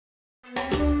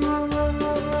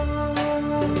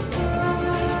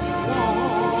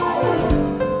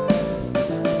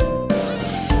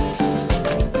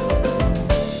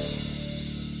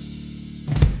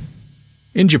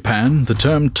In Japan, the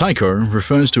term taiko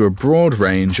refers to a broad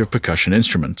range of percussion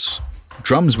instruments.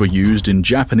 Drums were used in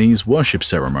Japanese worship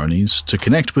ceremonies to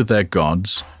connect with their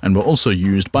gods and were also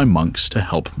used by monks to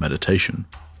help meditation.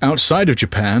 Outside of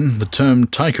Japan, the term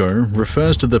taiko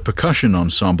refers to the percussion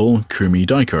ensemble kumi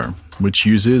daiko, which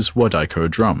uses wadaiko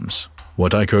drums.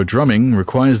 Wadaiko drumming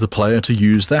requires the player to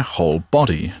use their whole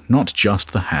body, not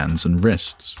just the hands and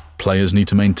wrists. Players need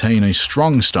to maintain a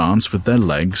strong stance with their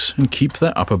legs and keep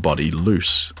their upper body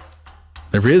loose.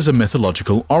 There is a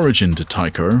mythological origin to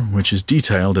taiko, which is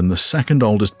detailed in the second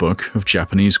oldest book of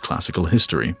Japanese classical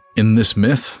history. In this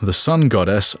myth, the sun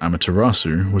goddess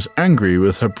Amaterasu was angry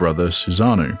with her brother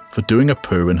Susanoo for doing a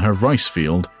poo in her rice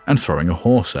field and throwing a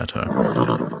horse at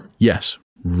her. Yes,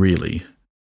 really.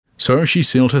 So she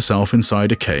sealed herself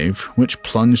inside a cave, which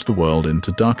plunged the world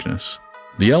into darkness.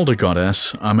 The elder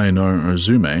goddess Ame no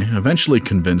Uzume eventually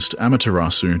convinced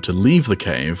Amaterasu to leave the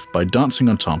cave by dancing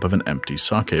on top of an empty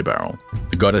sake barrel.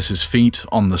 The goddess's feet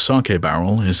on the sake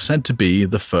barrel is said to be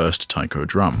the first taiko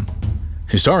drum.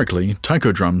 Historically,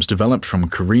 taiko drums developed from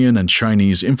Korean and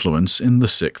Chinese influence in the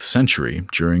 6th century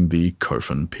during the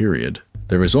Kofun period.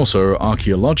 There is also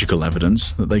archaeological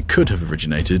evidence that they could have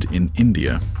originated in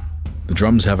India. The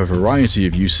drums have a variety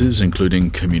of uses,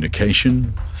 including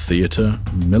communication, theater,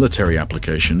 military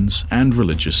applications, and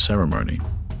religious ceremony.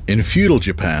 In feudal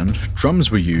Japan,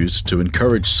 drums were used to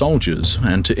encourage soldiers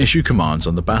and to issue commands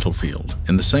on the battlefield,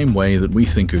 in the same way that we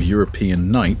think of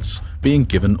European knights being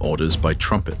given orders by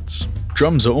trumpets.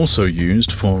 Drums are also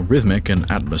used for rhythmic and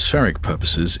atmospheric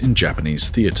purposes in Japanese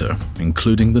theater,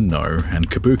 including the no and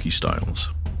kabuki styles.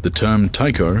 The term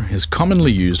taiko is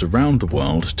commonly used around the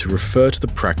world to refer to the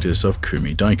practice of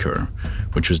kumi daiko,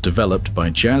 which was developed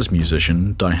by jazz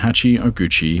musician Daihachi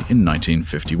Oguchi in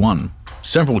 1951.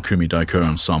 Several kumi daiko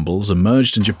ensembles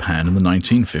emerged in Japan in the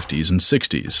 1950s and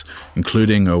 60s,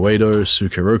 including Oedo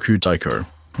Sukeroku Daiko,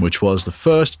 which was the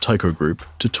first taiko group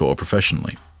to tour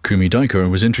professionally. Kumi daiko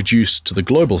was introduced to the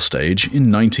global stage in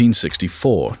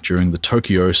 1964 during the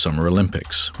Tokyo Summer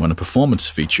Olympics, when a performance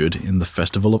featured in the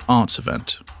Festival of Arts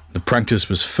event. The practice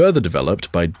was further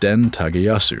developed by Den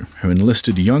Tageyasu, who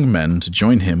enlisted young men to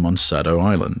join him on Sado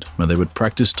Island, where they would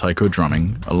practice taiko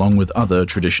drumming along with other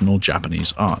traditional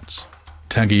Japanese arts.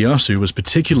 Tageyasu was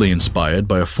particularly inspired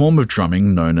by a form of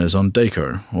drumming known as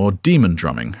ondeiko, or demon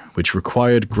drumming, which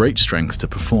required great strength to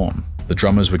perform. The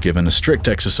drummers were given a strict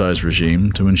exercise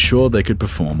regime to ensure they could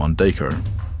perform ondeiko.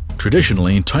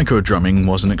 Traditionally, taiko drumming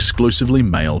was an exclusively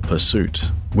male pursuit.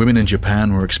 Women in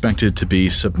Japan were expected to be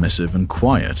submissive and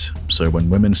quiet, so when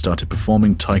women started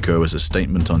performing taiko as a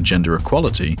statement on gender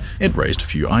equality, it raised a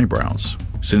few eyebrows.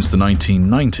 Since the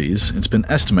 1990s, it's been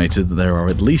estimated that there are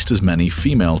at least as many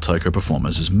female taiko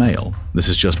performers as male. This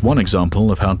is just one example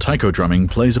of how taiko drumming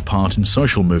plays a part in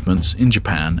social movements in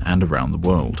Japan and around the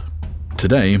world.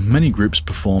 Today, many groups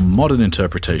perform modern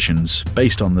interpretations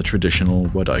based on the traditional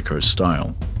wadaiko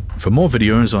style. For more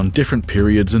videos on different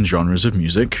periods and genres of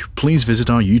music, please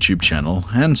visit our YouTube channel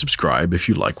and subscribe if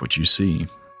you like what you see.